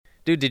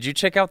Dude, did you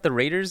check out the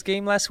Raiders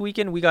game last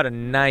weekend? We got a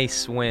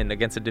nice win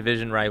against a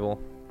division rival.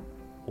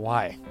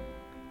 Why?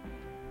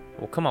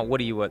 Well, come on.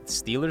 What are you, a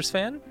Steelers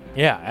fan?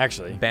 Yeah,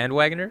 actually.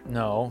 Bandwagoner?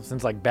 No,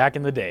 since like back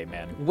in the day,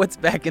 man. What's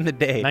back in the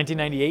day?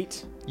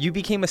 1998? You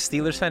became a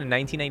Steelers fan in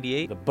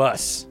 1998? The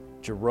bus.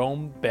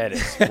 Jerome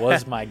Bettis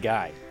was my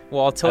guy.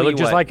 Well, I'll tell I you look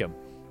just what. like him.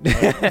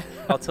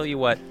 I'll tell you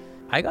what.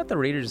 I got the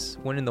Raiders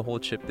winning the whole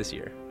chip this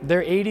year.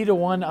 They're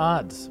 80-1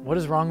 odds. What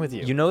is wrong with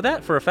you? You know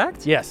that for a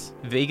fact? Yes.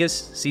 Vegas,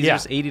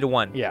 Caesars,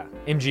 80-1. Yeah.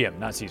 MGM,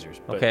 not Caesars,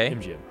 but Okay.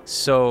 MGM.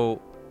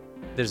 So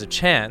there's a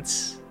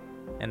chance,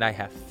 and I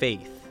have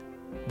faith.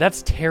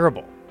 That's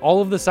terrible. All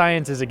of the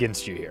science is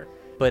against you here.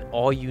 But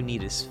all you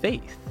need is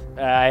faith.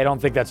 I don't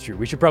think that's true.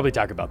 We should probably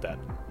talk about that.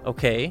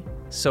 Okay,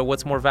 so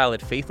what's more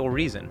valid, faith or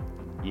reason?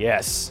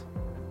 Yes.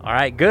 All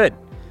right, good.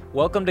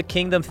 Welcome to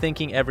Kingdom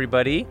Thinking,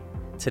 everybody.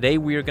 Today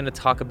we are going to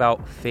talk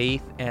about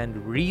faith and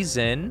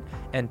reason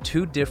and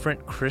two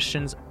different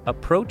Christians'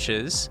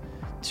 approaches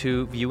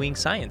to viewing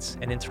science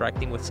and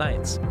interacting with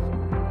science.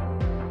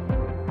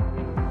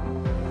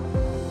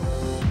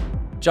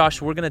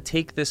 Josh, we're going to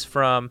take this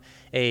from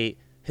a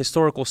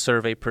historical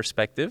survey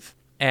perspective.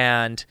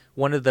 And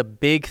one of the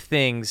big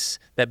things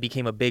that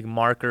became a big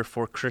marker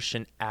for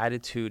Christian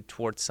attitude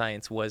towards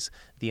science was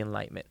the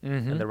Enlightenment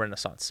and the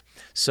Renaissance.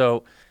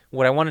 So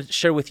what I want to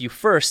share with you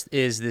first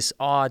is this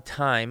odd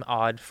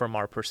from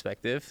our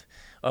perspective,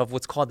 of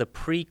what's called the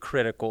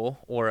pre-critical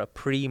or a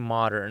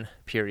pre-modern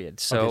period.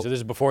 So this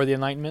is before the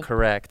Enlightenment?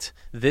 Correct.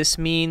 This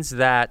means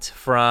that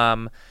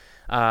from,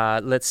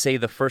 let's say,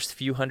 the first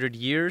few hundred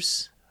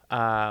years,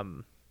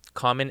 Common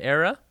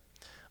Era,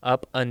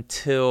 up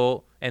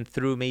until and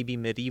through maybe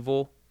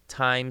medieval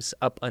times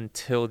up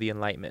until the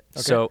Enlightenment.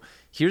 Okay. So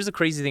here's the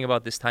crazy thing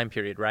about this time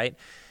period, right?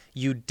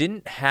 You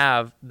didn't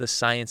have the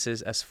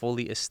sciences as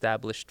fully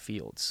established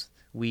fields.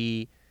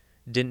 We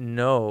didn't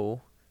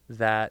know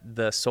that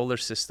the solar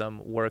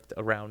system worked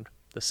around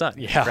the sun,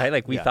 right?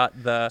 Like we thought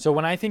So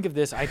when I think of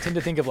this, I tend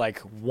to think of like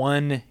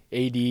 1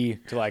 AD to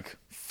like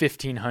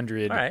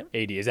 1500 AD.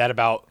 Is that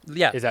about,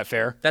 is that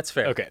fair? That's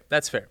fair. Okay.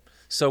 That's fair.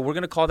 So we're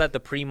going to call that the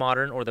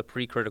pre-modern or the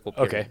pre-critical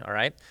period, all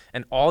right?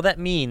 And all that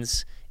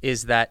means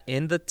is that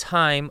in the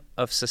time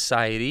of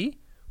society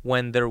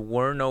when there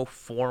were no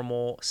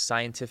formal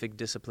scientific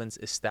disciplines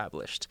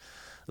established,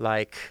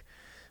 like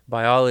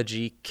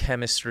biology,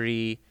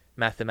 chemistry,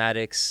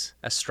 mathematics,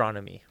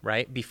 astronomy,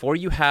 right? Before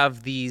you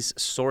have these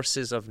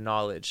sources of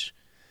knowledge,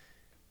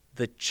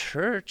 the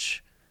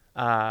church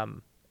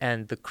and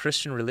the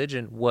Christian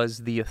religion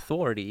was the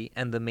authority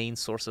and the main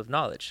source of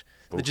knowledge.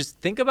 But just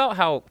think about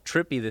how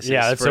trippy this is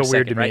that's for a so second,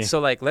 weird to right? me. So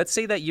like, let's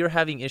say that you're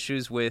having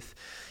issues with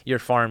your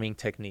farming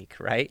technique,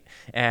 right?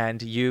 And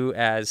you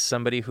as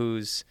somebody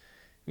who's,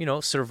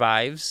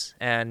 survives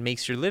and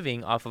makes your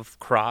living off of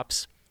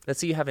crops, let's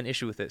say you have an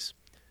issue with this.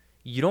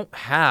 You don't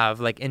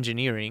have like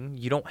engineering.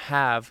 You don't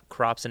have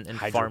crops and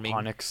farming.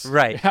 Hydroponics.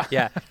 Right,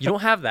 yeah. You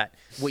don't have that.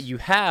 What you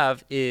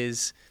have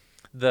is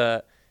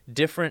the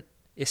different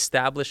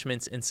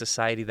establishments in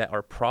society that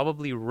are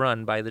probably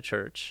run by the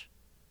church,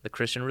 the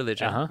Christian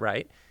religion,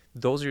 right?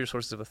 Those are your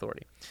sources of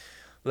authority.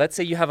 Let's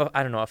say you have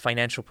a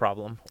financial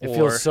problem. It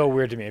feels so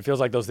weird to me. It feels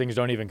like those things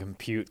don't even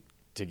compute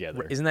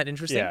together. Isn't that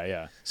interesting?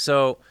 Yeah.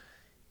 So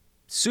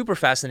super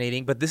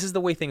fascinating, but this is the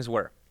way things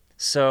were.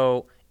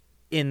 So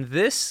in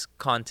this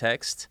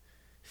context,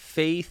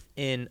 faith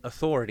in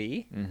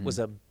authority was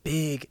a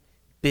big,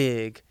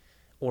 big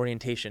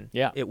orientation.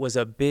 Yeah. It was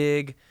a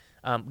big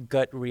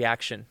gut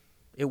reaction.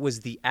 It was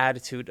the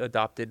attitude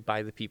adopted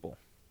by the people,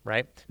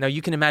 right? Now,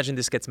 you can imagine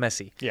this gets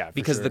messy. Yeah,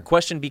 because the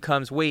question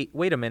becomes, wait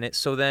a minute.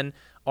 So then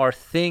are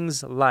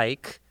things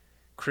like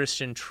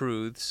Christian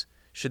truths,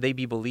 should they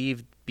be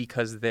believed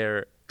because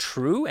they're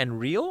true and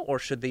real, or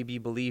should they be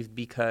believed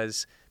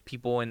because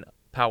people in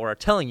power are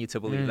telling you to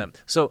believe them?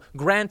 So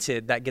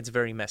granted, that gets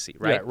very messy,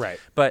 right? Yeah, right.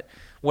 But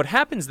what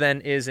happens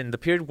then is in the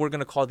period we're going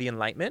to call the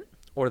Enlightenment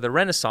or the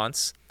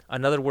Renaissance,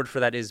 another word for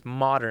that is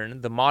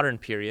modern, the modern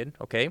period,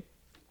 okay?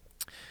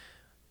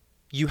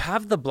 You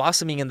have the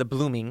blossoming and the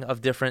blooming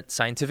of different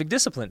scientific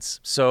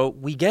disciplines. So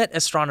we get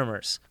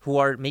astronomers who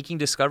are making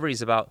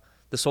discoveries about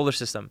the solar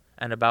system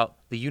and about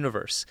the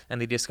universe.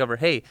 And they discover,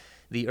 hey,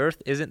 the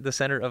Earth isn't the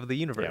center of the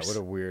universe. Yeah, what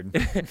a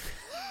weird...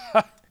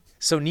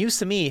 So news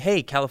to me,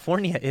 hey,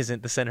 California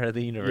isn't the center of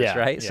the universe,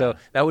 right? Yeah. So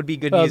that would be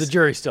good Well, news. the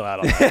jury's still out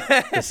on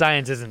that. The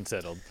science isn't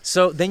settled.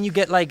 So then you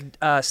get like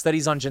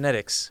studies on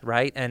genetics,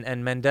 right?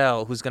 And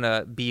Mendel, who's going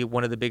to be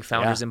one of the big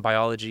founders in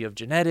biology of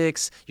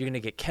genetics. You're going to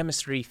get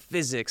chemistry,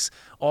 physics,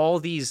 all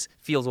these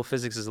fields. Well,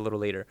 physics is a little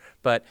later.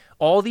 But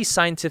all these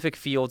scientific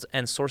fields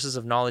and sources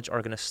of knowledge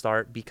are going to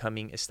start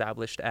becoming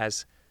established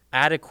as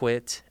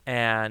adequate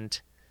and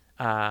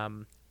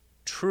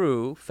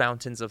true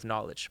fountains of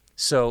knowledge.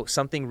 So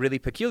something really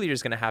peculiar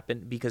is going to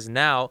happen because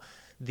now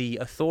the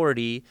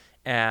authority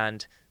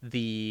and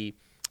the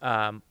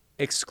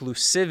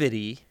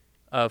exclusivity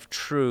of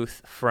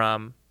truth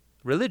from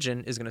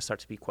religion is going to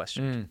start to be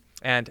questioned.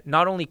 And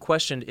not only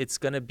questioned, it's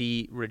going to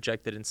be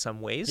rejected in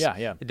some ways.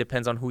 Yeah. It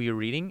depends on who you're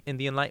reading in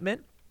the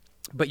Enlightenment.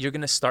 But you're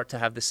going to start to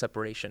have this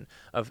separation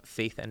of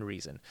faith and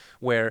reason,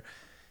 where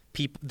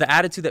the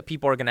attitude that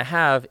people are going to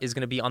have is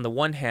going to be, on the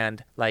one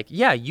hand, like,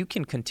 yeah, you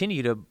can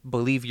continue to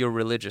believe your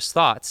religious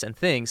thoughts and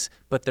things,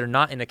 but they're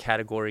not in a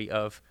category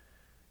of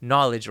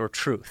knowledge or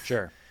truth.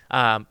 Sure.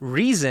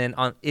 Reason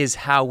is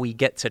how we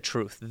get to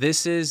truth.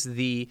 This is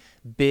the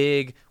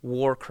big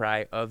war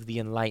cry of the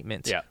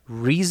Enlightenment. Yeah.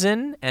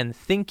 Reason and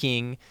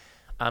thinking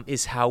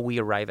is how we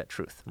arrive at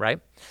truth, right?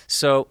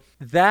 So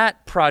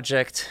that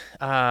project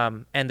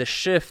and the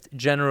shift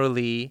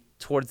generally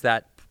towards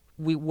that,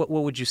 what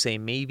would you say?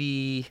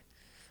 Maybe,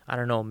 I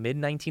don't know,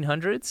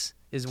 mid-1900s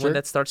is when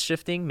that starts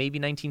shifting. Maybe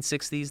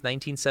 1960s,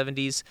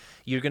 1970s.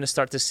 You're going to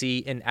start to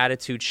see an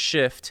attitude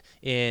shift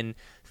in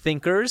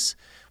thinkers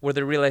where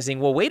they're realizing,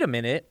 well, wait a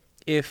minute.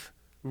 If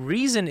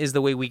reason is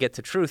the way we get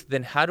to truth,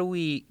 then how do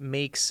we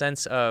make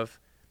sense of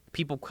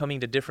people coming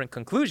to different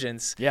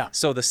conclusions? Yeah.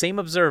 So the same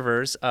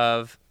observers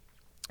of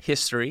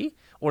history,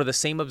 or the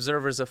same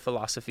observers of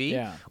philosophy,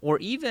 or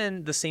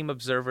even the same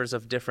observers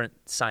of different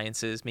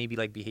sciences, maybe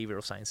like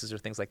behavioral sciences or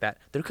things like that,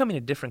 they're coming to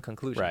different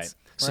conclusions. Right.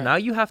 So now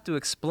you have to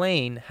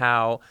explain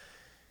how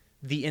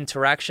the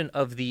interaction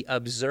of the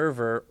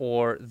observer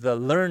or the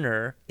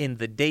learner in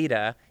the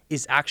data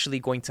is actually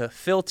going to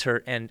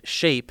filter and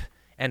shape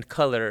and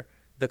color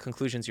the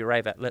conclusions you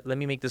arrive at. Let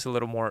me make this a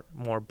little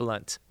more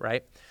blunt,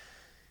 right?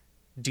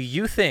 Do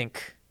you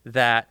think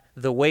that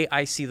the way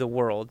I see the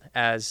world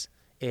as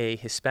a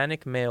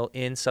Hispanic male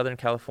in Southern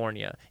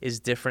California is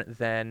different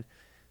than,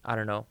 I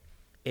don't know,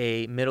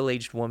 a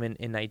middle-aged woman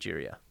in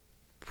Nigeria?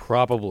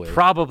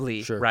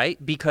 Probably, sure.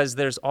 Right? Because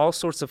there's all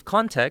sorts of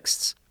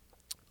contexts,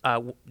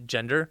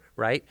 gender,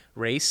 right?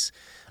 Race,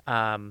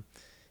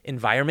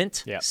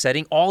 environment,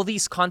 setting. All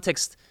these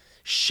contexts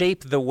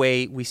shape the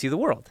way we see the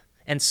world.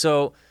 And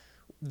so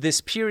this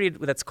period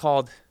that's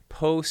called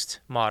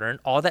postmodern,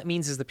 all that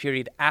means is the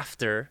period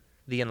after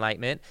the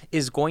Enlightenment,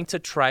 is going to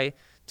try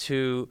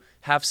to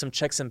have some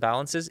checks and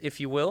balances, if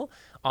you will,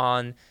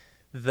 on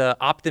the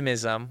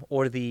optimism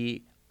or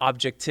the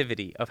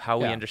objectivity of how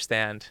we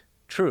understand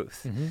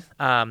truth.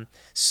 Mm-hmm.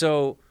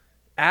 So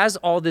as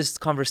all this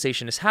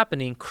conversation is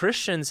happening,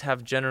 Christians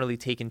have generally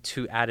taken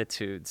two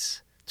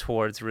attitudes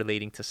towards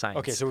relating to science.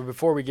 Okay, so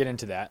before we get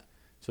into that,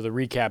 so the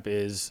recap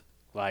is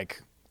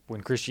like when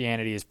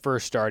Christianity is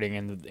first starting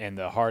and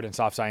the hard and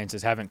soft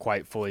sciences haven't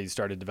quite fully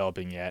started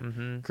developing yet,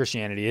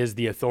 Christianity is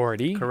the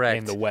authority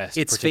in the West.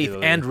 It's faith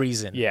and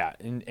reason. Yeah,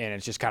 and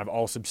it's just kind of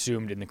all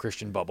subsumed in the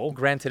Christian bubble.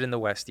 Granted, in the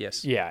West,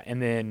 yes. Yeah,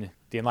 and then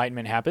the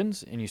Enlightenment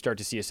happens, and you start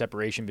to see a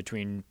separation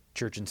between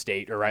church and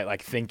state, or right,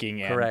 like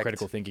thinking and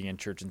critical thinking and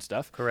church and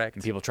stuff. Correct.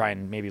 And people try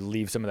and maybe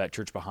leave some of that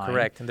church behind.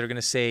 Correct, and they're going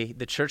to say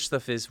the church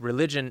stuff is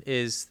religion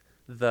is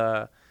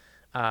the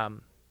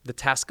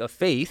task of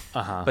faith,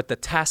 but the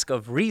task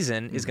of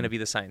reason is going to be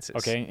the sciences.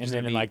 Okay, and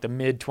then in like the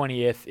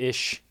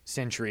mid-20th-ish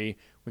century,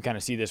 we kind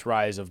of see this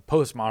rise of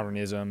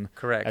postmodernism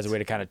as a way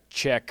to kind of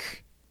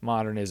check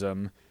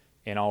modernism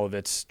and all of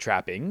its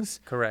trappings.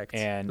 Correct.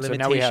 And so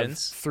now we have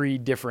three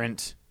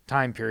different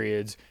time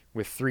periods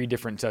with three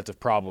different sets of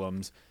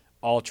problems,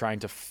 all trying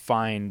to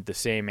find the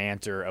same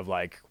answer of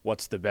like,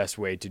 what's the best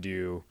way to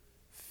do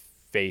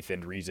faith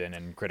and reason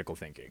and critical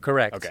thinking.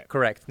 Correct. Okay.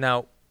 Correct.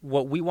 Now,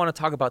 what we want to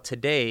talk about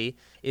today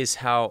is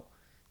how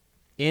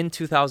in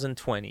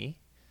 2020,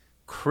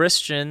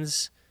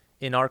 Christians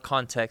in our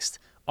context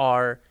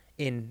are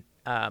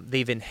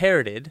they've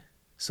inherited,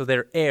 so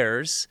they're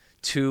heirs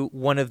to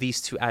one of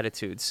these two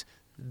attitudes,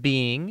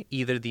 being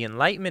either the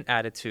Enlightenment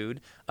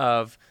attitude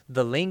of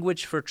the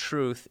language for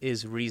truth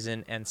is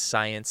reason and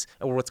science,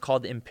 or what's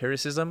called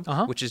empiricism,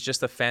 which is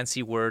just a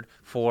fancy word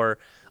for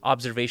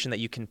observation that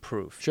you can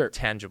prove,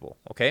 tangible,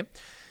 okay?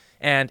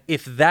 And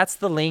if that's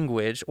the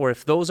language, or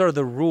if those are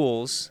the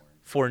rules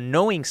for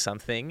knowing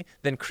something,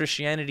 then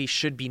Christianity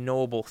should be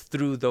knowable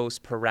through those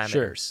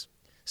parameters.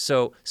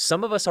 So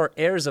some of us are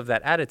heirs of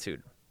that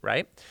attitude,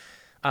 right?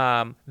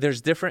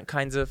 There's different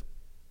kinds of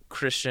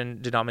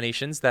Christian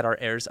denominations that are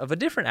heirs of a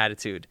different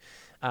attitude,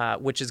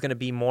 which is going to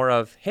be more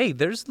of, hey,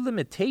 there's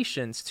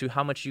limitations to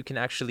how much you can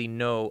actually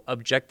know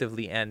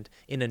objectively and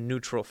in a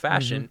neutral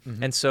fashion.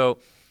 And so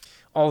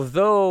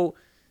although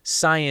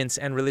science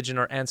and religion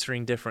are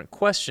answering different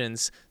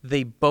questions,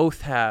 they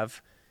both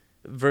have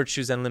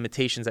virtues and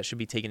limitations that should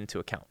be taken into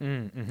account.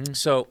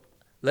 So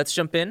let's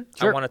jump in.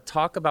 I want to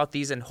talk about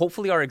these, and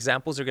hopefully our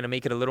examples are going to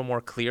make it a little more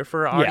clear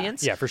for our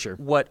audience. Yeah, for sure.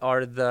 What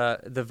are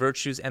the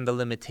virtues and the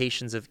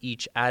limitations of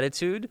each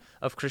attitude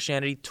of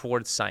Christianity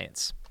towards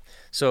science?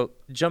 So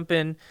jump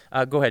in.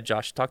 Go ahead,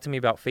 Josh. Talk to me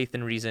about faith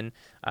and reason,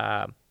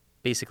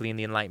 basically in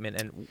the Enlightenment,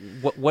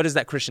 and what does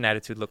that Christian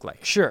attitude look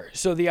like? Sure.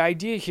 So the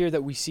idea here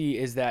that we see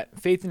is that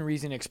faith and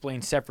reason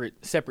explain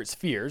separate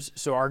spheres.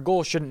 So our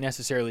goal shouldn't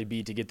necessarily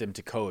be to get them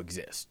to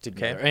coexist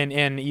together,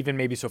 and even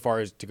maybe so far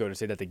as to go to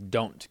say that they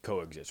don't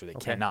coexist or they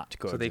cannot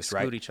coexist. So they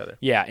exclude each other.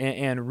 Yeah,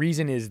 and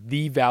reason is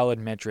the valid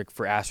metric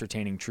for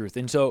ascertaining truth.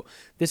 And so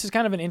this is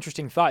kind of an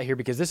interesting thought here,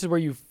 because this is where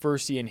you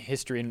first see in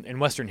history, in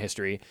Western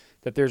history,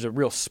 that there's a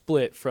real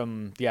split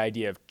from the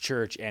idea of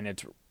church and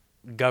its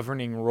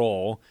governing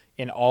role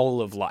in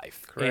all of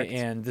life. Correct.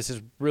 And this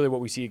is really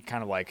what we see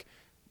kind of like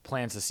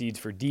plants the seeds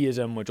for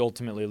deism, which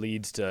ultimately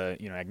leads to,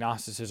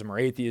 agnosticism or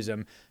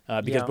atheism.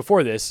 Because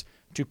before this,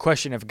 to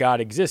question if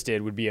God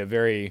existed would be a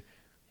very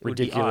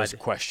ridiculous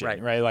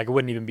question, right? Like it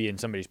wouldn't even be in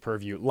somebody's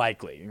purview,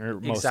 likely, or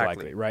most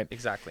likely, right?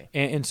 Exactly.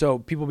 And so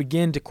people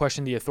begin to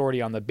question the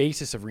authority on the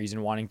basis of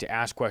reason, wanting to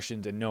ask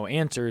questions and know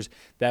answers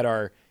that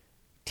are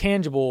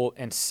tangible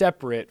and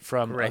separate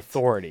from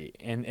authority.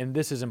 And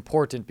this is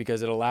important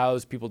because it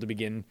allows people to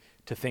begin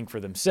to think for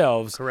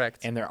themselves. Correct.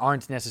 And there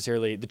aren't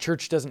necessarily, the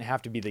church doesn't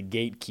have to be the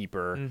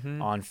gatekeeper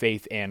on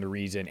faith and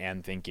reason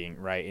and thinking,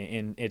 right?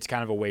 And it's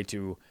kind of a way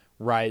to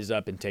rise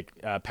up and take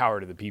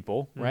power to the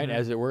people, right,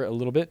 as it were, a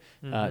little bit,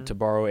 to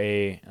borrow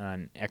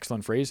an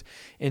excellent phrase.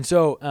 And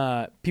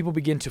so people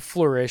begin to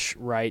flourish,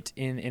 right,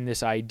 in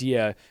this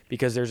idea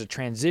because there's a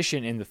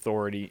transition in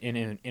authority,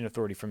 in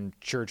authority from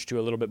church to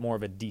a little bit more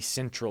of a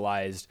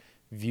decentralized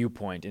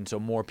viewpoint, and so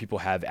more people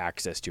have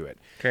access to it.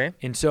 Okay.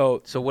 And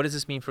so what does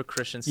this mean for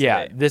Christians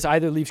today? today? This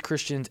either leaves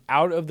Christians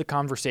out of the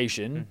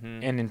conversation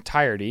in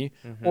entirety,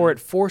 or it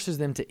forces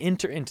them to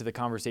enter into the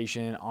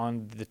conversation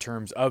on the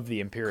terms of the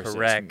empiricist.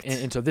 Correct.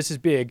 And so this is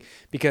big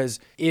because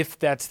if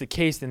that's the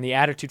case, then the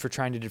attitude for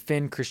trying to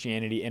defend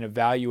Christianity and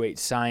evaluate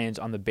science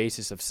on the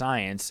basis of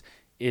science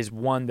is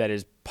one that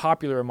is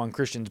popular among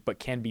Christians but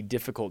can be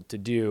difficult to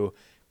do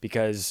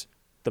because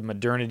the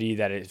modernity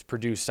that has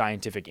produced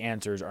scientific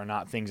answers are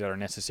not things that are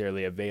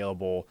necessarily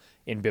available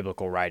in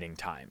biblical writing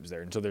times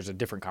there. And so there's a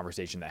different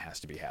conversation that has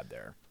to be had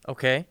there.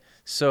 Okay.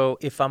 So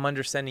if I'm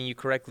understanding you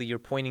correctly, you're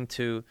pointing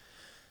to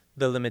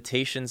the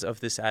limitations of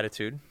this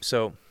attitude.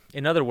 So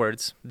in other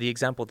words, the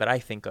example that I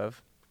think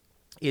of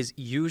is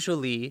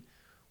usually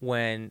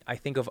when I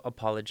think of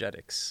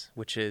apologetics,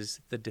 which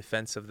is the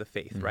defense of the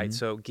faith, right?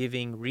 So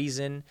giving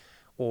reason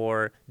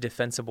or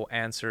defensible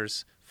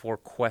answers for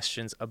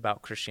questions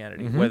about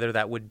Christianity, whether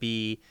that would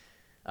be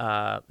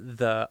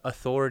the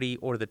authority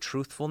or the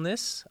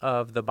truthfulness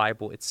of the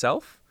Bible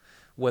itself,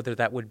 whether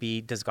that would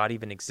be, does God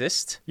even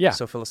exist? Yeah.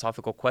 So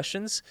philosophical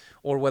questions,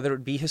 or whether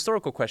it be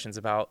historical questions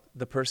about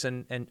the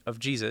person of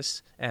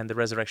Jesus and the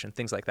resurrection,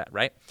 things like that,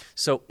 right?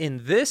 So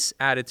in this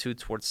attitude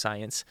towards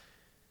science,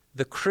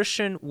 the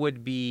Christian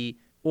would be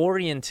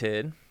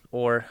oriented,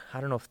 or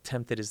I don't know if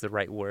tempted is the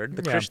right word.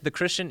 The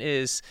Christian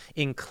is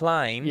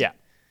inclined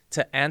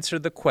to answer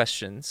the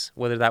questions,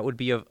 whether that would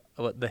be of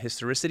the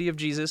historicity of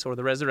Jesus or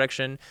the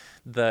resurrection,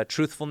 the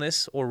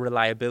truthfulness or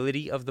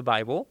reliability of the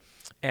Bible,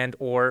 and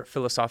or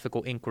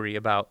philosophical inquiry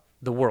about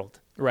the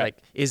world. Right. Like,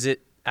 is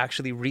it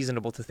actually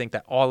reasonable to think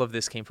that all of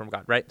this came from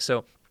God, right?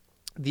 So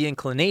the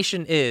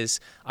inclination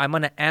is, I'm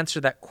going to answer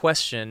that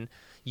question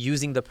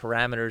using the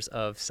parameters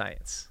of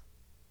science.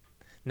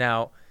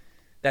 Now,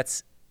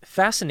 that's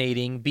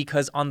fascinating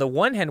because on the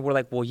one hand, we're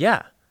like, well,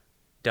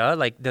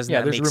 like, doesn't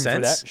that make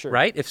sense, sure.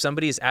 right? If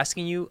somebody is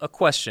asking you a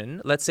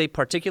question, let's say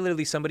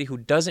particularly somebody who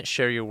doesn't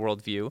share your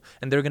worldview,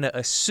 and they're going to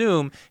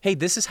assume, hey,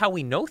 this is how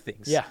we know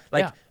things.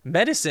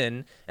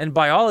 Medicine and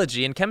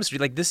biology and chemistry,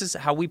 like this is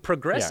how we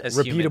progress as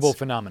humans. Repeatable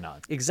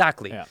phenomenon.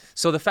 Exactly. Yeah.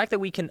 So the fact that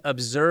we can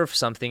observe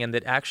something and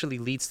that actually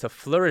leads to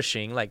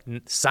flourishing, like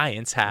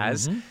science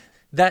has,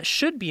 that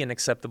should be an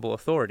acceptable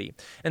authority.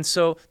 And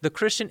so the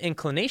Christian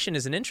inclination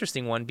is an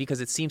interesting one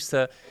because it seems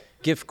to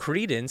give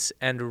credence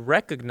and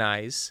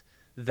recognize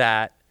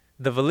that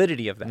the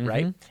validity of that,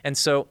 right? And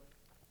so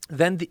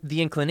then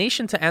the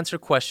inclination to answer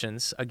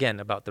questions,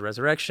 again, about the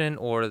resurrection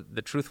or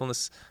the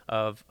truthfulness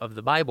of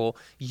the Bible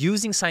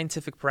using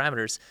scientific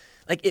parameters,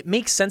 like it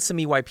makes sense to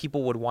me why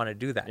people would want to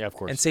do that. Yeah, of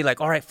course. And say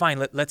like, all right,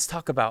 fine, let's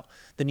talk about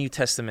the New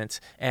Testament.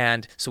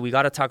 And so we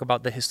got to talk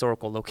about the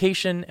historical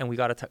location and we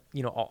got to,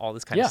 all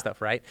this kind of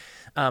stuff, right?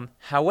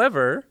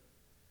 However,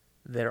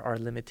 there are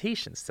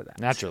limitations to that.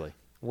 Naturally.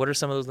 What are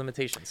some of those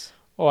limitations?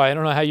 Oh, I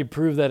don't know how you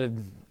prove that a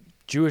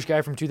Jewish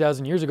guy from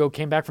 2,000 years ago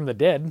came back from the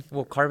dead.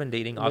 Well, carbon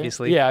dating,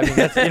 obviously. Yeah, I mean,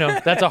 that's,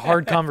 that's a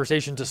hard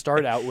conversation to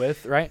start out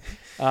with, right?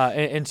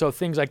 And so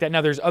things like that.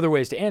 Now, there's other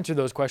ways to answer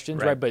those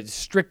questions, right? But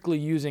strictly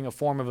using a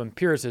form of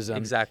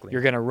empiricism,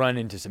 you're going to run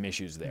into some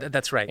issues there.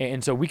 That's right.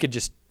 And so you could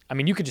just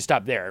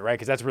stop there, right?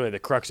 Because that's really the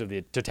crux of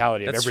the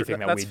totality of everything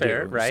that we do. That's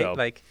fair, right? So.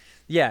 Like,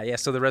 yeah.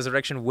 So the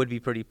resurrection would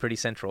be pretty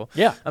central.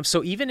 Yeah.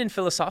 So even in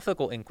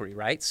philosophical inquiry,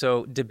 right?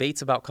 So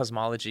debates about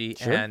cosmology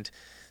and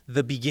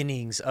the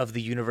beginnings of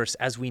the universe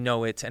as we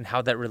know it and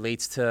how that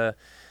relates to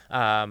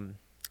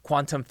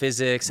quantum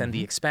physics and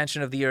the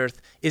expansion of the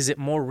earth. Is it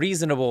more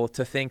reasonable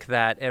to think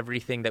that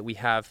everything that we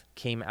have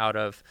came out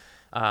of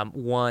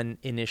one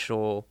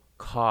initial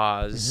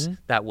cause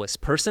that was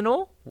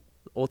personal,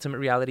 ultimate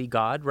reality,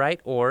 God, right?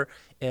 Or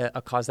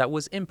a cause that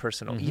was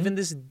impersonal? Even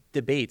this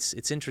debates,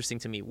 it's interesting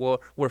to me,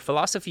 where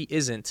philosophy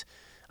isn't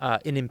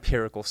an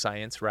empirical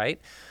science,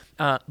 right?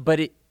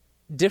 But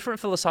different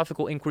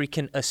philosophical inquiry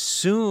can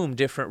assume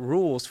different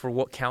rules for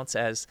what counts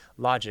as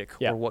logic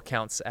or what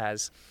counts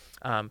as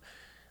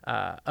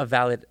a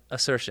valid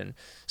assertion.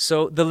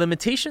 So the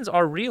limitations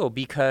are real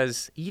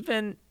because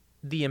even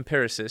the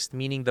empiricist,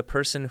 meaning the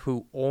person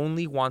who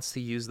only wants to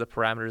use the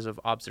parameters of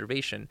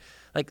observation,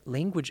 like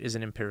language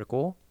isn't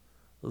empirical,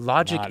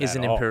 Logic Not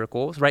isn't at all.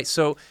 empirical, right?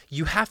 So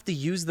you have to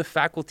use the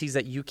faculties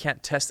that you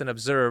can't test and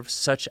observe,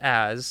 such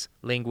as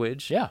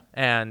language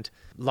and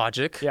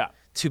logic,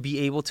 to be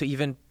able to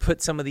even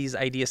put some of these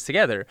ideas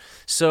together.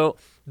 So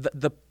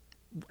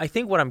I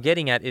think what I'm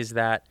getting at is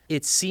that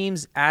it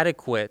seems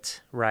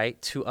adequate,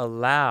 right, to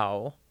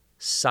allow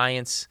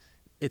science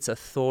its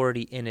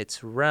authority in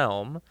its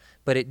realm,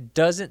 but it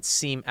doesn't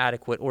seem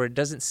adequate, or it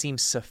doesn't seem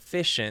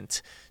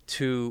sufficient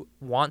to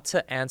want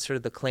to answer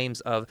the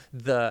claims of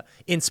the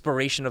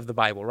inspiration of the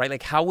Bible, right?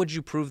 Like, how would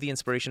you prove the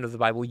inspiration of the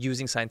Bible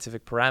using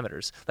scientific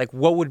parameters? Like,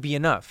 what would be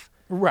enough?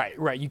 Right.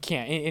 You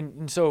can't.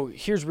 And so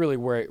here's really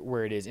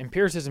where it is.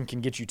 Empiricism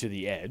can get you to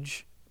the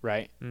edge,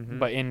 right? Mm-hmm.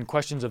 But in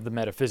questions of the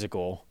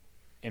metaphysical,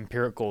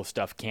 empirical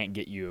stuff can't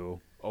get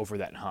you over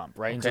that hump,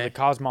 right? Okay. And so the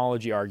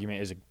cosmology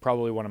argument is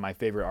probably one of my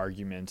favorite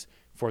arguments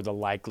for the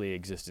likely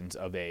existence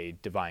of a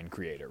divine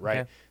creator, right?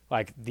 Okay.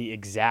 Like, the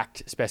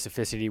exact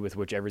specificity with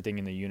which everything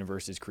in the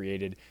universe is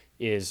created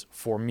is,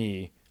 for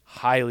me,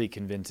 highly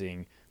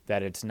convincing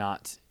that it's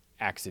not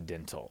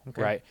accidental,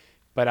 right?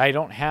 But I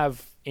don't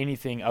have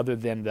anything other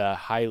than the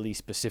highly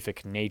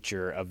specific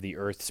nature of the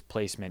Earth's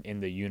placement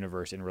in the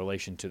universe in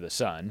relation to the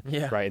sun,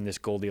 right? In this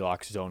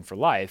Goldilocks zone for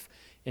life.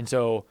 And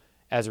so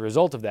as a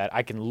result of that,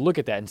 I can look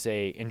at that and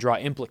say, and draw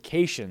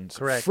implications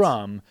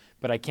from,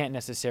 but I can't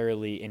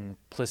necessarily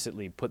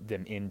implicitly put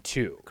them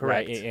into.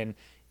 Correct. Right? And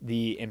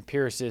the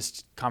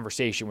empiricist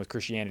conversation with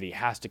Christianity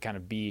has to kind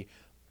of be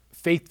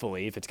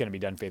faithfully, if it's going to be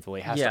done faithfully,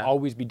 it has to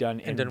always be done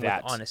in with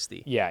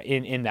honesty. Yeah,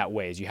 in that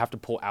ways. You have to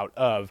pull out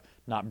of,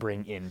 not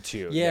bring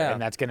into. Yeah.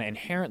 And that's going to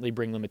inherently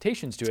bring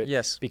limitations to it.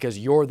 Yes. Because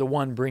you're the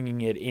one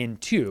bringing it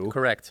into.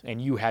 Correct. And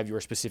you have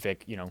your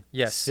specific,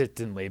 sit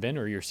in Leben,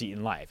 or your seat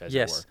in life, as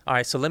it were. All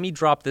right, so let me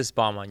drop this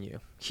bomb on you.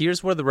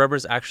 Here's where the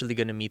rubber's actually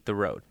going to meet the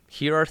road.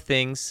 Here are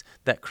things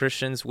that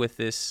Christians with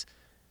this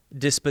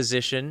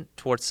disposition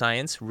towards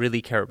science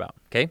really care about.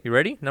 Okay, you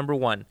ready? Number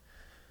 1,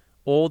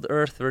 old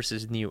earth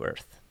versus new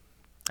earth.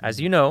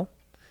 As you know,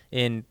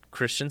 in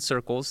Christian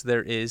circles,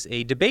 there is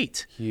a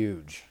debate.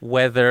 Huge.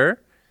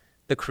 Whether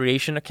the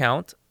creation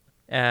account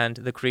and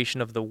the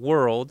creation of the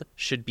world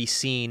should be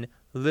seen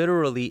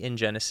literally in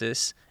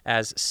Genesis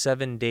as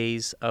 7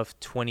 days of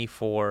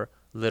 24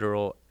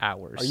 literal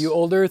hours. Are you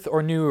old earth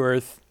or new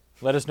earth?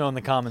 Let us know in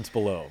the comments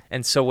below.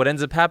 And so what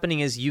ends up happening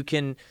is you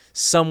can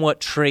somewhat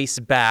trace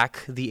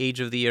back the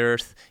age of the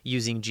earth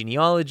using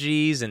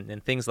genealogies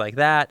and things like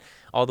that,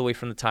 all the way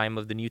from the time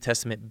of the New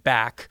Testament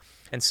back.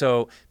 And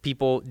so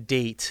people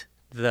date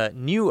the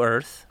new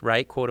earth,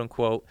 right, quote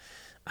unquote,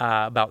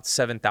 about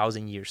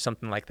 7,000 years,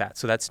 something like that.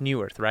 So that's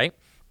new earth, right?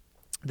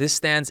 This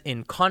stands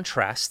in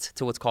contrast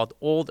to what's called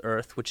old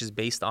earth, which is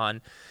based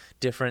on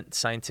different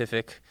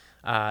scientific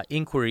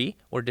inquiry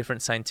or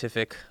different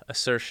scientific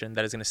assertion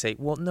that is going to say,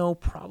 well, no,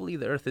 probably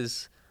the earth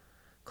is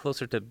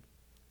closer to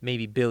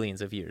maybe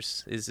billions of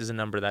years is a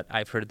number that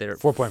I've heard there.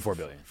 4.4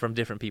 billion. From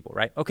different people,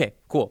 right? Okay,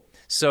 cool.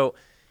 So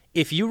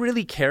if you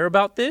really care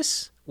about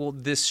this, well,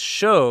 this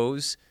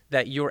shows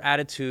that your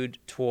attitude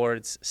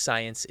towards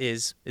science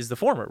is the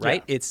former,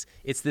 right? Yeah.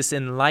 It's this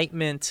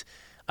enlightenment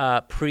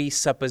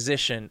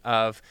presupposition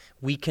of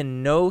we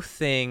can know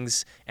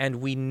things and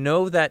we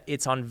know that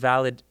it's on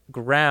valid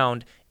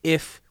ground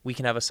if we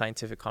can have a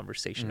scientific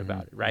conversation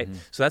about it, right?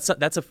 So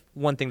that's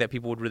one thing that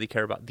people would really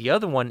care about. The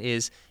other one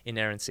is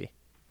inerrancy,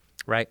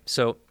 right?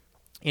 So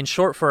in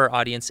short, for our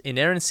audience,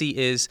 inerrancy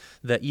is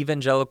the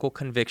evangelical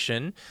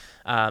conviction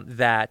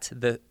that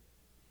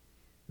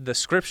the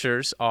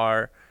scriptures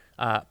are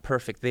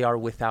perfect. They are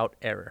without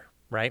error,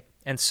 right?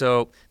 And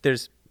so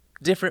there's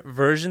different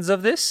versions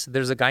of this.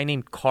 There's a guy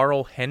named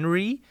Carl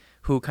Henry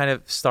who kind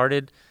of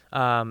started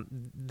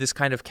this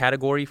kind of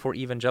category for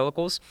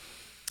evangelicals.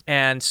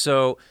 And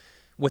so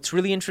what's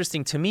really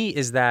interesting to me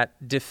is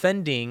that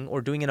defending or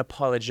doing an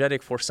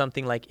apologetic for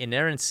something like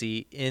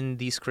inerrancy in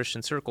these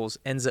Christian circles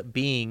ends up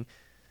being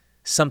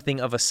something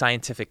of a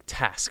scientific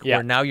task,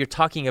 where now you're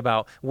talking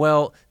about,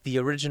 well, the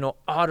original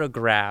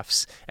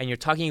autographs, and you're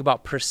talking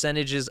about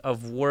percentages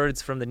of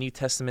words from the New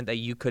Testament that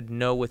you could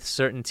know with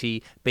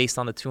certainty based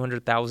on the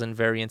 200,000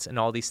 variants and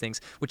all these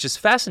things, which is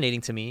fascinating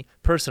to me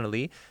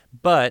personally.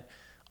 But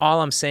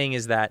all I'm saying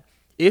is that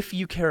if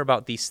you care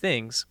about these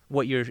things,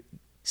 what you're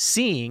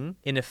seeing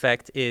in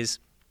effect is,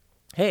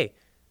 hey,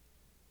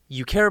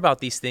 you care about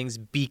these things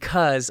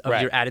because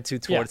of your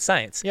attitude towards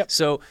science.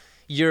 So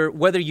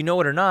whether you know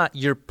it or not,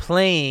 you're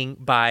playing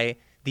by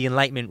the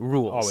Enlightenment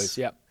rules. Always,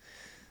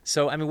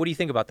 So, I mean, what do you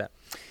think about that?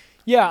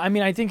 Yeah, I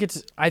mean, I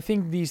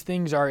think these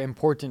things are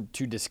important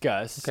to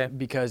discuss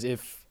because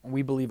if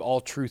we believe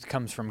all truth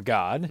comes from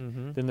God,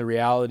 then the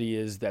reality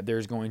is that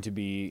there's going to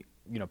be,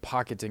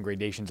 pockets and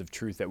gradations of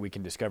truth that we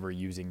can discover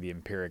using the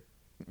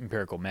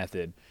empirical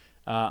method.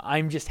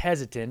 I'm just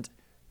hesitant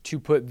to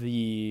put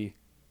the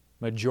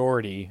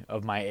majority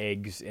of my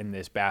eggs in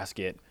this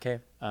basket,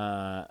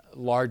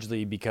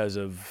 largely because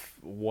of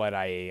what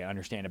I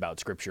understand about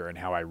Scripture and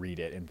how I read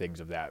it and things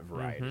of that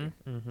variety.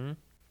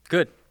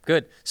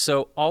 Good.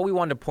 So all we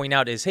wanted to point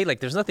out is, hey, like,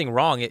 there's nothing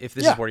wrong if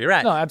this is where you're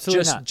at. No,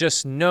 absolutely not.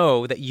 Just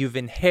know that you've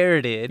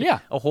inherited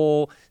a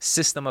whole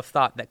system of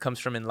thought that comes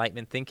from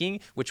Enlightenment thinking,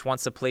 which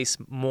wants to place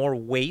more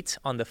weight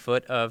on the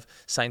foot of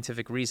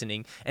scientific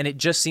reasoning. And it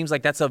just seems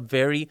like that's a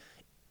very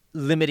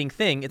limiting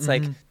thing. It's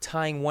like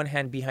tying one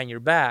hand behind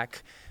your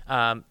back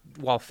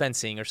while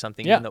fencing or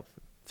something. Yeah. Even though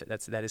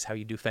that is how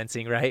you do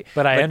fencing, right?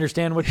 But I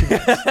understand what you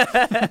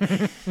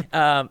mean.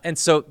 And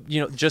so,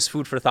 just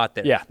food for thought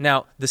there. Yeah.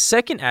 Now, the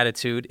second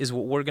attitude is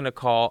what we're going to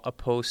call a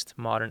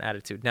postmodern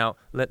attitude. Now,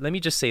 let me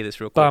just say this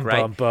real quick,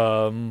 right?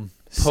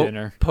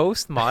 Sinner.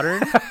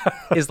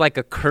 Postmodern is like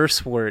a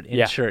curse word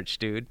in church,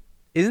 dude.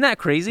 Isn't that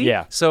crazy?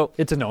 Yeah. So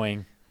it's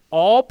annoying.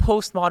 All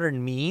postmodern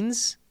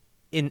means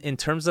in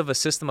terms of a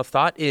system of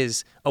thought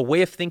is a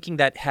way of thinking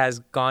that has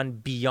gone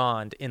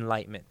beyond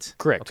enlightenment.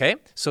 Correct. Okay?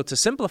 So to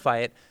simplify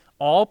it,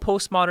 all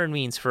postmodern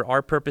means for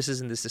our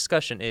purposes in this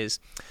discussion is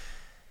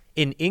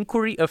an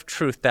inquiry of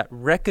truth that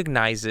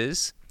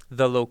recognizes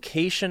the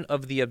location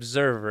of the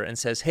observer and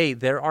says, hey,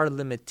 there are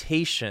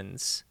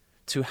limitations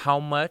to how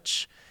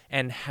much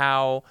and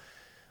how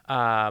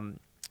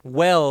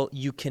well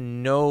you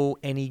can know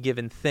any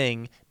given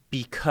thing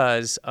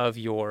because of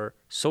your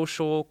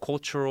social,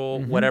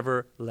 cultural,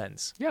 whatever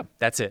lens. Yeah.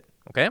 That's it.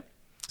 Okay?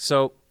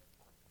 So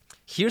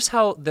here's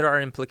how there are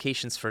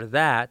implications for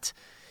that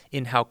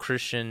in how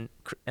Christian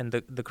and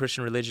the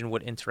Christian religion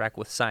would interact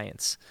with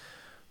science.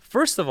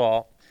 First of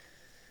all,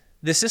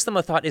 the system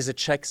of thought is a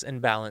checks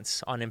and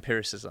balance on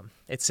empiricism.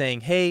 It's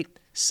saying, hey,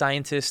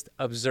 scientist,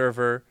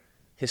 observer,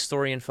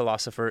 historian,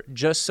 philosopher,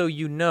 just so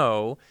you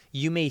know,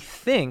 you may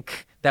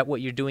think that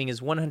what you're doing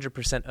is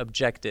 100%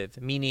 objective,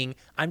 meaning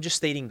I'm just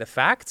stating the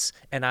facts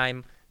and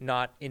I'm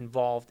not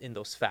involved in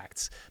those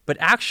facts. But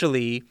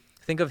actually,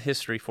 think of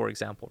history, for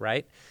example,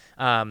 right?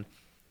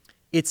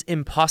 It's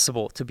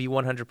impossible to be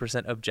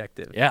 100%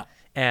 objective. Yeah.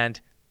 And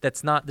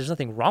there's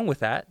nothing wrong with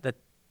that.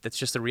 That's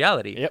just a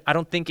reality. Yep. I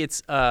don't think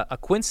it's a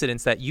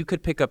coincidence that you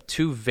could pick up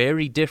two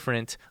very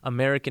different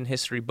American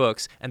history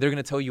books and they're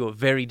going to tell you a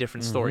very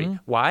different story.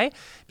 Why?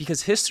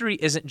 Because history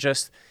isn't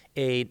just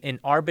an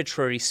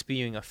arbitrary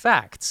spewing of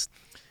facts.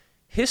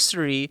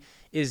 History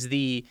is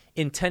the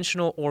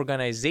intentional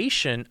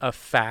organization of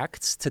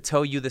facts to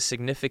tell you the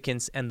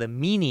significance and the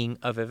meaning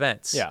of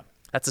events. Yeah.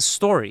 That's a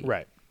story.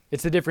 Right.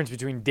 It's the difference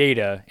between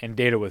data and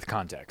data with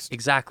context.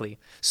 Exactly.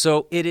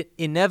 So it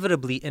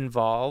inevitably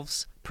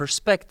involves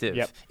perspective.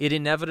 Yep. It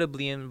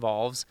inevitably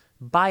involves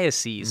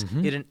biases.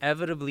 It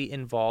inevitably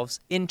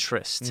involves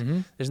interest.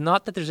 There's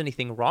not that there's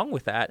anything wrong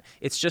with that.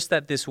 It's just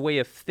that this way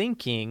of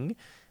thinking,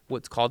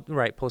 what's called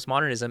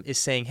postmodernism, is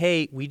saying,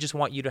 hey, we just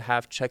want you to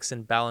have checks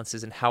and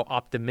balances and how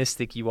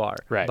optimistic you are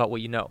about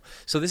what you know.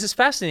 So this is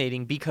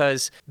fascinating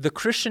because the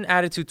Christian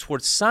attitude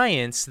towards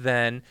science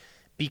then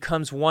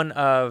becomes one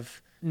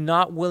of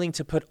not willing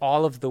to put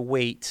all of the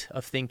weight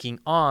of thinking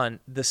on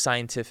the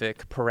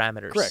scientific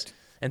parameters. Correct.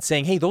 And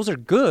saying, hey, those are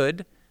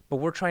good, but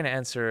we're trying to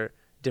answer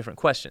different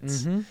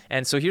questions.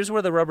 And so here's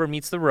where the rubber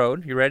meets the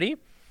road. You ready?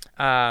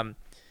 Old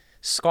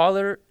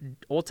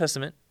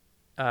Testament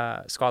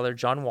scholar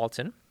John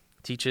Walton,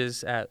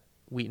 teaches at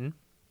Wheaton,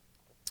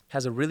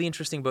 has a really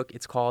interesting book.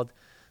 It's called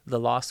The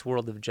Lost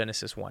World of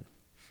Genesis 1.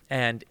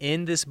 And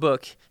in this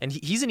book, and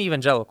he's an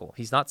evangelical.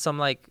 He's not some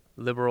like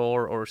liberal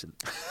or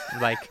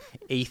like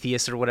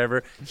atheist or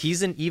whatever.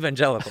 He's an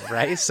evangelical,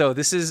 right? So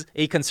this is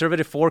a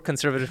conservative for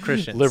conservative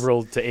Christians.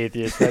 Liberal to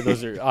atheist,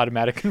 those are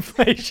automatic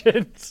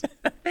conflations.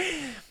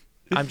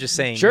 I'm just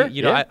saying, sure,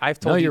 I've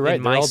told you right.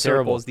 in my circles,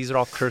 terrible. These are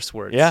all curse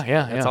words.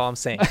 That's all I'm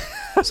saying.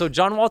 So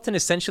John Walton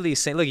essentially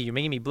is saying, look, you're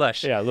making me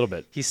blush. Yeah, a little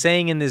bit. He's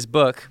saying in this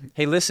book,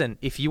 hey, listen,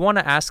 if you want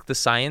to ask the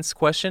science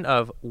question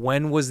of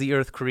when was the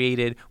earth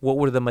created, what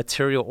were the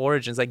material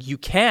origins, like you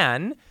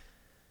can,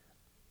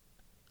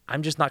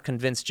 I'm just not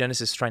convinced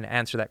Genesis is trying to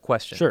answer that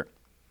question. Sure.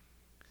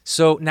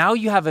 So now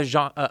you have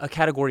a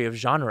category of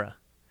genre.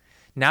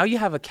 Now you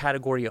have a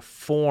category of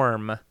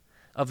form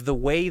of the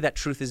way that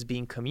truth is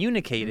being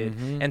communicated.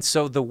 And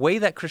so the way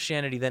that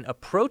Christianity then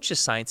approaches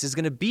science is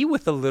going to be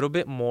with a little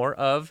bit more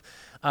of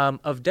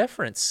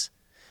deference,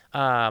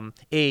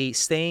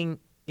 staying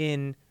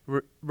in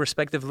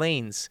respective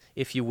lanes,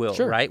 if you will,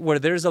 right? Where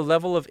there's a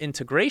level of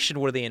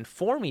integration where they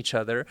inform each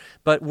other,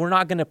 but we're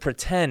not going to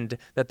pretend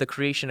that the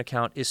creation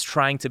account is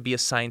trying to be a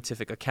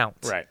scientific account.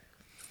 Right.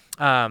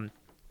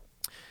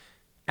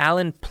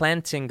 Alan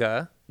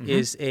Plantinga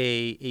is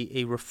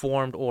a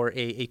reformed or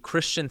a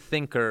Christian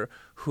thinker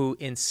who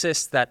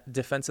insists that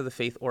defense of the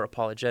faith or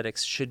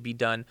apologetics should be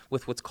done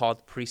with what's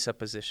called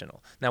presuppositional.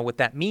 Now, what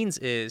that means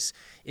is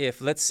if,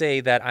 let's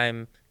say that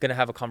I'm going to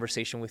have a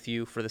conversation with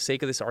you for the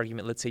sake of this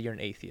argument, let's say you're an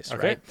atheist,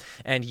 right?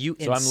 And you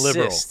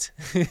insist.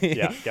 I'm liberal.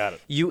 Yeah, got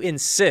it. You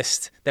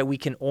insist that we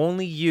can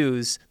only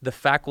use the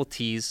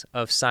faculties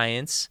of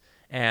science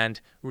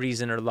and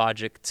reason or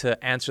logic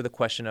to answer the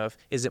question of,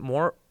 is it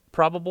more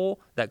probable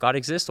that God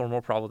exists or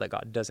more probable that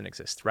God doesn't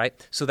exist, right?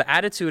 So the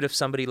attitude of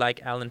somebody like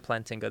Alan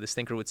Plantinga, this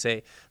thinker, would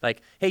say,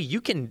 like, hey,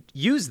 you can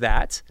use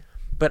that,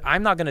 but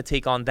I'm not going to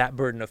take on that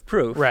burden of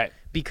proof. Right.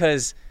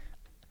 Because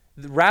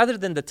rather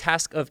than the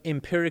task of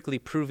empirically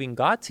proving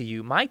God to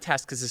you, my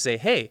task is to say,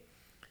 hey,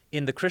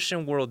 in the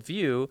Christian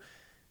worldview,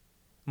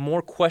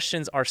 more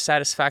questions are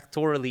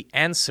satisfactorily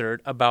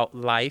answered about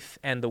life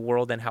and the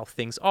world and how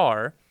things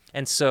are.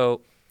 And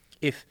so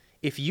if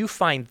you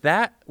find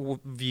that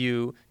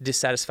view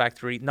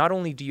dissatisfactory, not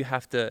only do you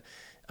have to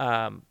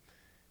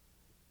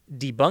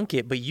debunk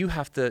it, but you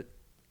have to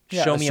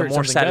show me a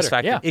more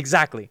satisfactory. Yeah.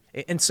 Exactly.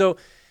 And so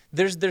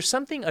there's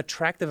something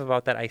attractive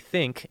about that, I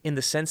think, in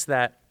the sense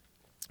that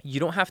you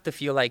don't have to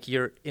feel like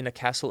you're in a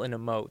castle in a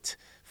moat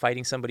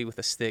fighting somebody with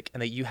a stick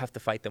and that you have to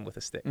fight them with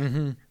a stick,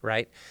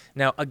 right?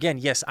 Now, again,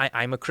 yes,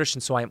 I'm a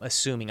Christian, so I'm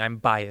assuming, I'm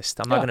biased.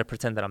 I'm not going to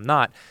pretend that I'm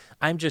not.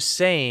 I'm just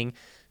saying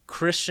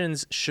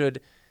Christians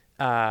should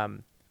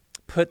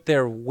put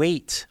their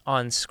weight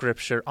on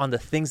Scripture, on the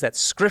things that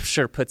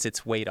Scripture puts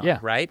its weight on,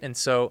 right? And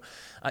so,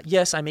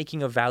 yes, I'm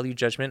making a value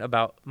judgment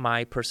about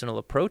my personal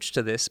approach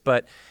to this,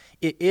 but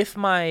if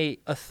my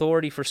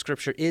authority for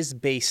Scripture is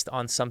based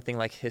on something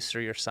like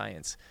history or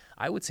science,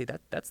 I would say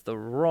that that's the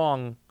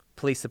wrong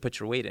place to put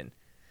your weight in,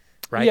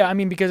 right? Yeah, I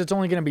mean, because it's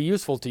only going to be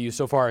useful to you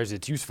so far as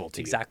it's useful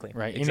to you.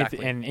 Right?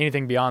 Exactly. And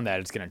anything beyond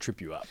that, it's going to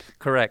trip you up.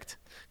 Correct.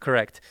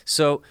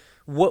 So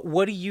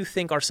what do you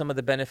think are some of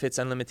the benefits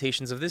and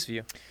limitations of this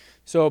view?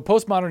 So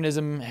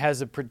postmodernism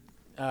has a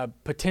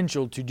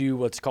potential to do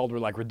what's called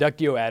like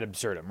reductio ad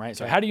absurdum, right?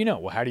 So how do you know?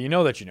 Well, how do you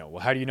know that you know?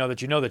 Well, how do you know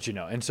that you know that you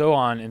know? And so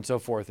on and so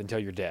forth until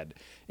you're dead.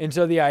 And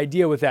so the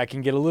idea with that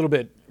can get a little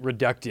bit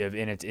reductive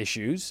in its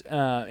issues.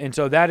 And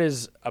so that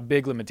is a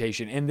big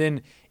limitation. And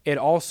then it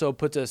also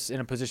puts us in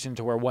a position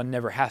to where one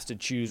never has to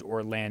choose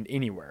or land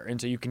anywhere.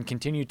 And so you can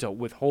continue to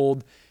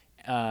withhold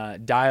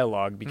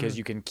dialogue because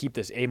you can keep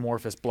this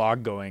amorphous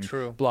blob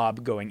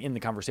going in the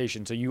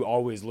conversation. So you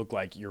always look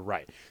like you're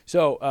right.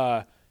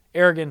 So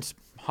arrogance,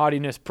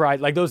 haughtiness,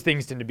 pride, like those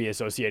things tend to be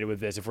associated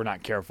with this if we're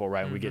not careful,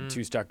 right? We get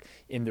too stuck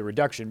in the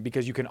reduction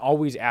because you can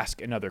always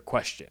ask another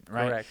question,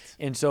 right? Correct.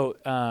 And so,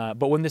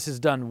 but when this is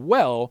done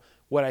well,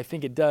 what I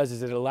think it does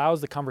is it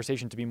allows the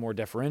conversation to be more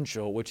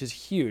deferential, which is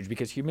huge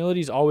because humility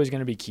is always going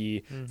to be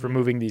key for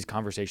moving these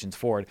conversations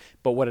forward.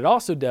 But what it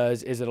also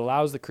does is it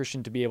allows the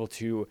Christian to be able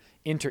to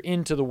enter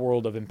into the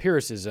world of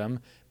empiricism,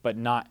 but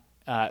not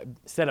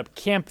set up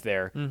camp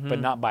there, but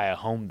not buy a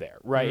home there,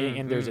 right?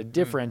 And there's a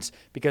difference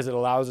because it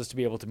allows us to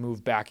be able to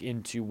move back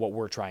into what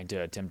we're trying to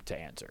attempt to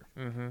answer.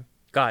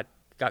 Got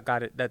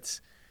it.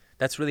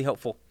 That's really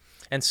helpful.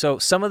 And so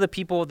some of the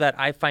people that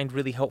I find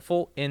really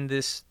helpful in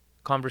this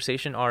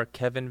conversation are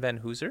Kevin Van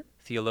Hooser,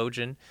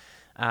 theologian,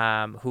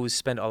 who's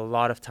spent a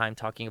lot of time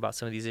talking about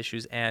some of these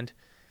issues, and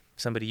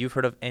somebody you've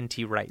heard of,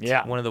 N.T. Wright,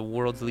 one of the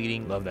world's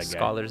leading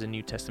scholars in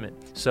New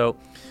Testament. So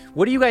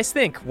what do you guys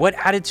think? What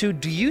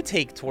attitude do you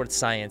take towards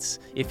science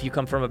if you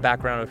come from a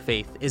background of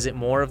faith? Is it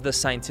more of the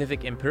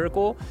scientific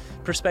empirical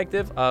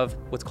perspective of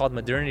what's called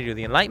modernity or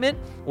the Enlightenment,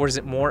 or is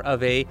it more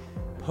of a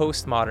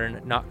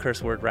postmodern, not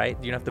curse word, right?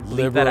 You don't have to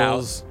bleep that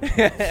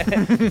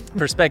out.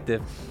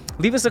 Perspective.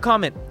 Leave us a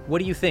comment. What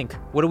do you think?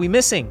 What are we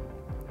missing?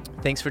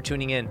 Thanks for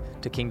tuning in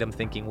to Kingdom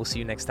Thinking. We'll see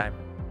you next time.